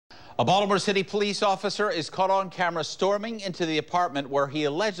A Baltimore City police officer is caught on camera storming into the apartment where he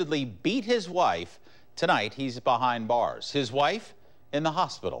allegedly beat his wife. Tonight, he's behind bars. His wife in the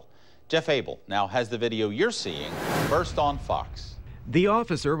hospital. Jeff Abel now has the video you're seeing first on Fox. The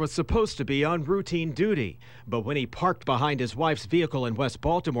officer was supposed to be on routine duty, but when he parked behind his wife's vehicle in West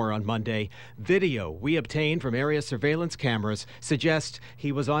Baltimore on Monday, video we obtained from area surveillance cameras suggests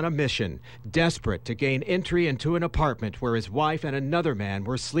he was on a mission, desperate to gain entry into an apartment where his wife and another man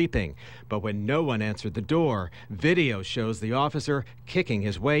were sleeping. But when no one answered the door, video shows the officer kicking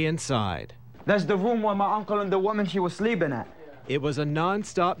his way inside. That's the room where my uncle and the woman she was sleeping at. It was a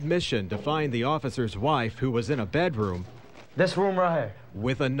non-stop mission to find the officer's wife, who was in a bedroom. This room right here.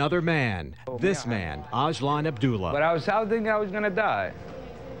 With another man. This man, Ajlan Abdullah. But I was thinking I was gonna die.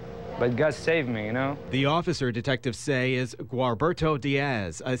 But God saved me, you know? The officer, detectives say, is Gualberto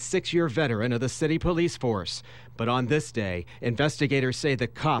Diaz, a 6-year veteran of the city police force. But on this day, investigators say the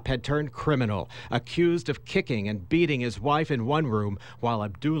cop had turned criminal, accused of kicking and beating his wife in one room, while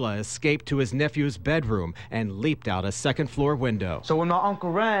Abdullah escaped to his nephew's bedroom and leaped out a second-floor window. So when my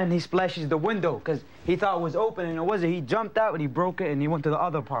uncle ran, he splashes the window because he thought it was open and it wasn't. He jumped out and he broke it and he went to the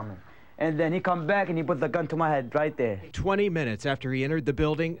other apartment. And then he come back and he put the gun to my head right there. 20 minutes after he entered the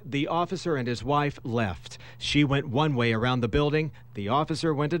building, the officer and his wife left. She went one way around the building, the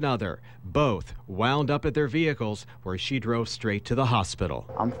officer went another. Both wound up at their vehicles, where she drove straight to the hospital.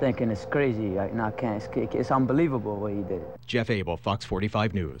 I'm thinking it's crazy. I can't. It's unbelievable what he did. Jeff Abel, Fox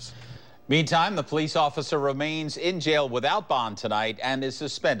 45 News. Meantime, the police officer remains in jail without bond tonight and is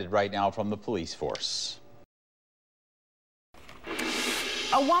suspended right now from the police force.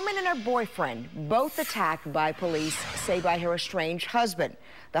 A woman and her boyfriend, both attacked by police, say by her estranged husband.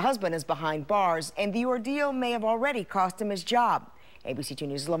 The husband is behind bars, and the ordeal may have already cost him his job. ABC 2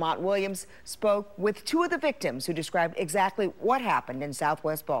 News' Lamont Williams spoke with two of the victims who described exactly what happened in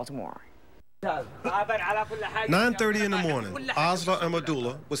Southwest Baltimore. 9:30 in the morning, Ajlan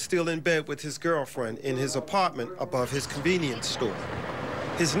Abdullah was still in bed with his girlfriend in his apartment above his convenience store.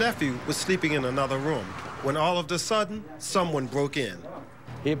 His nephew was sleeping in another room when all of a sudden, someone broke in.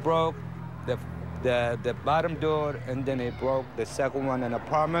 He broke the bottom door, and then he broke the second one in the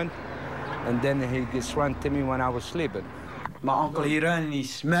apartment, and then he just ran to me when I was sleeping. My uncle, he ran and he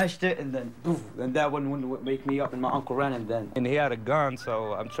smashed it, and then poof, and that one wouldn't wake me up, and my uncle ran and then. And he had a gun,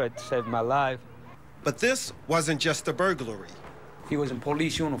 so I'm trying to save my life. But this wasn't just a burglary. He was in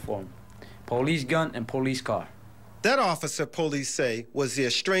police uniform, police gun, and police car. That officer, police say, was the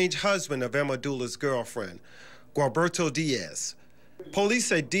estranged husband of Abdullah's girlfriend, Gualberto Diaz. Police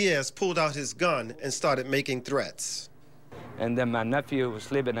say Diaz pulled out his gun and started making threats. And then my nephew was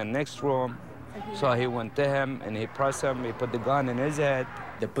sleeping in the next room, so he went to him and he pressed him, he put the gun in his head.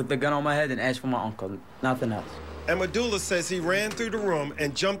 They put the gun on my head and asked for my uncle, nothing else. Abdullah says he ran through the room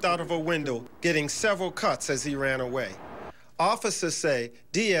and jumped out of a window, getting several cuts as he ran away. Officers say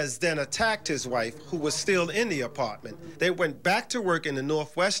Diaz then attacked his wife, who was still in the apartment. They went back to work in the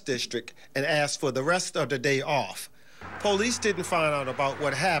Northwest District and asked for the rest of the day off. Police didn't find out about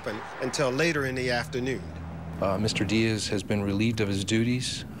what happened until later in the afternoon. Mr. Diaz has been relieved of his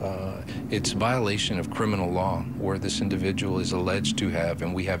duties. It's a violation of criminal law where this individual is alleged to have,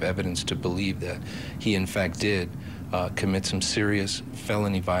 and we have evidence to believe that he in fact did, commit some serious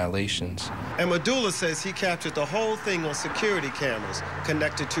felony violations. And Abdullah says he captured the whole thing on security cameras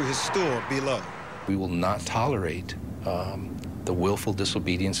connected to his store below. We will not tolerate the willful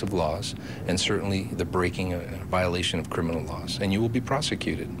disobedience of laws, and certainly the breaking, violation of criminal laws, and you will be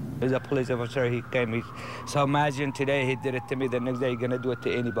prosecuted. As a police officer, he came. So imagine today he did it to me, the next day he's gonna do it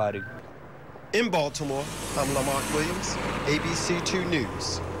to anybody. In Baltimore, I'm Lamont Williams, ABC 2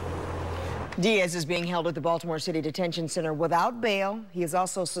 News. Diaz is being held at the Baltimore City Detention Center without bail. He is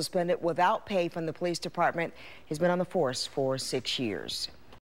also suspended without pay from the police department. He's been on the force for 6 years.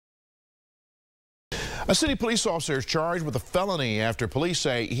 A city police officer is charged with a felony after police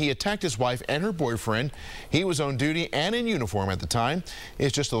say he attacked his wife and her boyfriend. He was on duty and in uniform at the time.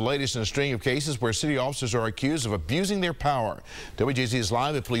 It's just the latest in a string of cases where city officers are accused of abusing their power. WJZ is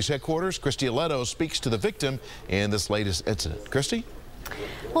live at police headquarters. Christy Aledo speaks to the victim in this latest incident. Christy?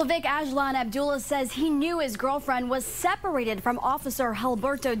 Well, Vic, Ajlan Abdullah says he knew his girlfriend was separated from Officer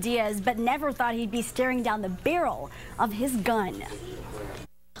Gualberto Diaz, but never thought he'd be staring down the barrel of his gun.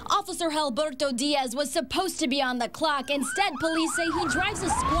 Officer Gualberto Diaz was supposed to be on the clock. Instead, police say he drives a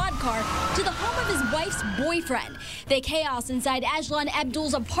squad car to the home of his wife's boyfriend. The chaos inside Ajlan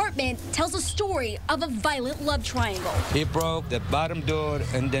Abdullah's apartment tells a story of a violent love triangle. He broke the bottom door,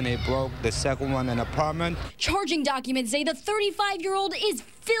 and then he broke the second one in the apartment. Charging documents say the 35-year-old is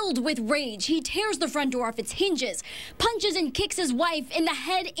filled with rage. He tears the front door off its hinges, punches and kicks his wife in the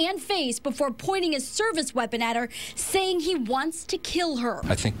head and face before pointing his service weapon at her, saying he wants to kill her.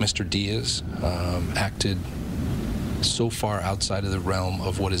 I think Mr. Diaz acted so far outside of the realm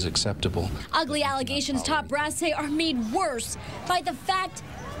of what is acceptable. Ugly allegations top brass say are made worse by the fact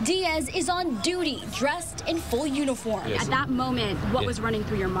Diaz is on duty, dressed in full uniform. Yes. At that moment, what was running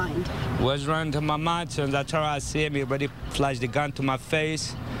through your mind? Was running to my mind since I turned around to see him. He already flashed the gun to my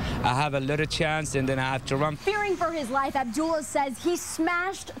face. I have a little chance, and then I have to run. Fearing for his life, Abdullah says he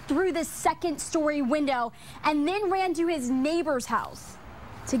smashed through the second-story window and then ran to his neighbor's house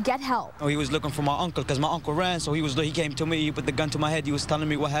to get help. He was looking for my uncle because my uncle ran, so he came to me, he put the gun to my head, he was telling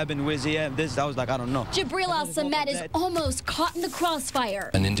me what happened, where's he at, I was like, I don't know. Jibril Al-Samed is almost caught in the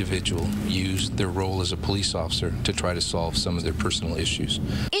crossfire. An individual used their role as a police officer to try to solve some of their personal issues.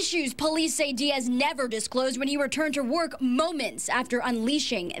 Issues police say Diaz never disclosed when he returned to work moments after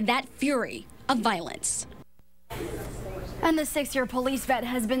unleashing that fury of violence. And the 6-year police vet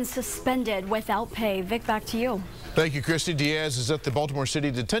has been suspended without pay. Vic, back to you. Thank you, Christy. Diaz is at the Baltimore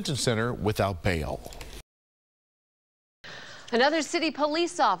City Detention Center without bail. Another city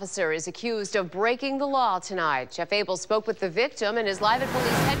police officer is accused of breaking the law tonight. Jeff Abel spoke with the victim and is live at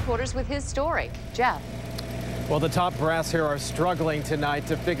police headquarters with his story. Jeff. Well, the top brass here are struggling tonight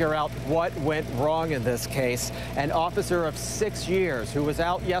to figure out what went wrong in this case. An officer of 6 years who was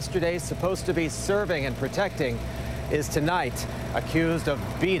out yesterday, supposed to be serving and protecting, is tonight accused of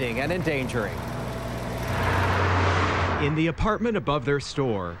beating and endangering. In the apartment above their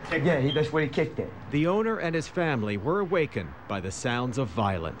store, That's where he kicked it. the owner and his family were awakened by the sounds of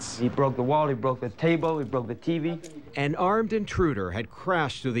violence. He broke the wall, he broke the table, he broke the TV. An armed intruder had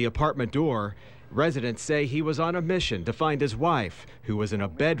crashed through the apartment door. Residents say he was on a mission to find his wife, who was in a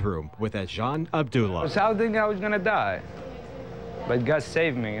bedroom with Ajlan Abdullah. So I think I was gonna die, but God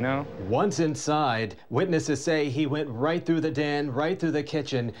saved me, you know? Once inside, witnesses say he went right through the den, right through the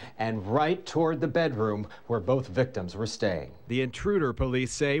kitchen, and right toward the bedroom where both victims were staying. The intruder,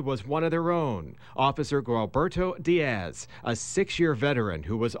 police say, was one of their own, Officer Alberto Diaz, a 6-year veteran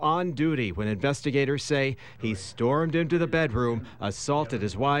who was on duty when investigators say he stormed into the bedroom, assaulted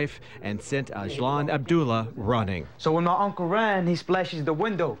his wife, and sent Ajlan Abdullah running. So when my uncle ran, he splashes the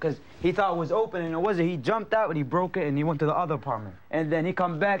window because he thought it was open and it wasn't. He jumped out and he broke it and he went to the other apartment. And then he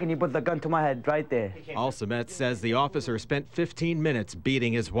come back and he put the gun to my head right there. Al-Samed says the officer spent 15 minutes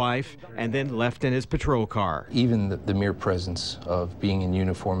beating his wife and then left in his patrol car. Even the mere presence of being in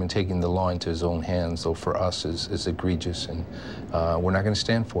uniform and taking the law into his own hands, though, for us is egregious, and we're not going to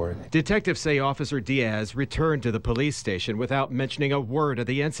stand for it. Detectives say Officer Diaz returned to the police station without mentioning a word of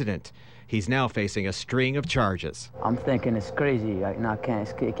the incident. He's now facing a string of charges. I'm thinking it's crazy.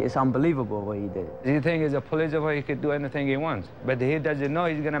 It's unbelievable what he did. The thing is, a police officer, he could do anything he wants, but he doesn't know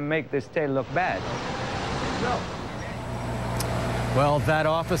he's gonna make the state look bad. No. Well, that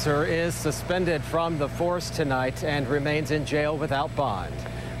officer is suspended from the force tonight and remains in jail without bond.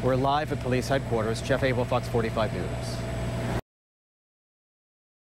 We're live at police headquarters. Jeff Abel, Fox 45 News.